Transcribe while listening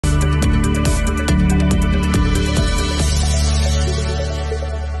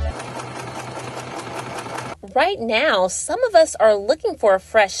right now, some of us are looking for a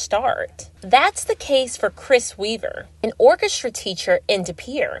fresh start. That's the case for Kristine Weaver, an orchestra teacher in De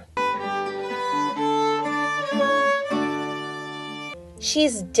Pere.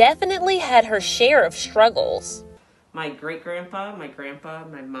 She's definitely had her share of struggles. My great-grandpa, my grandpa,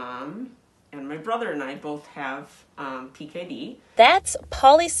 my mom, and my brother and I both have PKD. That's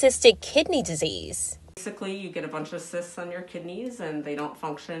polycystic kidney disease. Basically, you get a bunch of cysts on your kidneys and they don't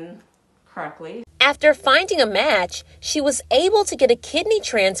function correctly. After finding a match, she was able to get a kidney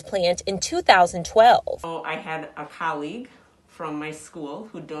transplant in 2012. So I had a colleague from my school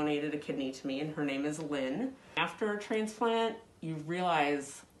who donated a kidney to me, and her name is Lynn. After a transplant, you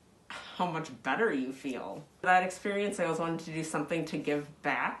realize how much better you feel. That experience, I always wanted to do something to give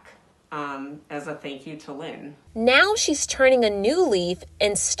back as a thank you to Lynn. Now she's turning a new leaf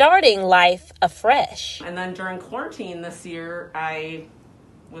and starting life afresh. And then during quarantine this year, I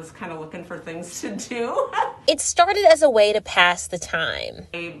was kind of looking for things to do. It started as a way to pass the time.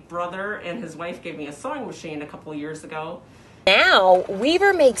 A brother and his wife gave me a sewing machine a couple years ago. Now,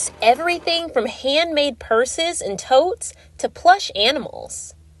 Weaver makes everything from handmade purses and totes to plush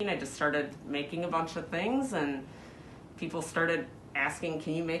animals. I just started making a bunch of things and people started asking,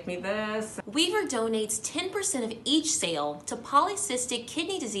 can you make me this? Weaver donates 10% of each sale to polycystic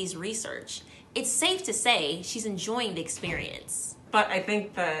kidney disease research. It's safe to say she's enjoying the experience. But I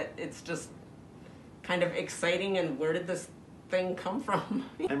think that it's just kind of exciting, and where did this thing come from?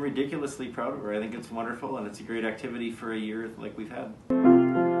 I'm ridiculously proud of her. I think it's wonderful, and it's a great activity for a year like we've had.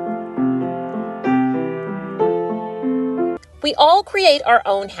 We all create our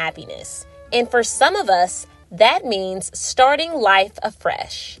own happiness, and for some of us, that means starting life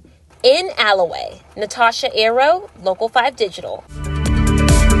afresh. In Allouez, Natasha Ero, Local 5 Digital.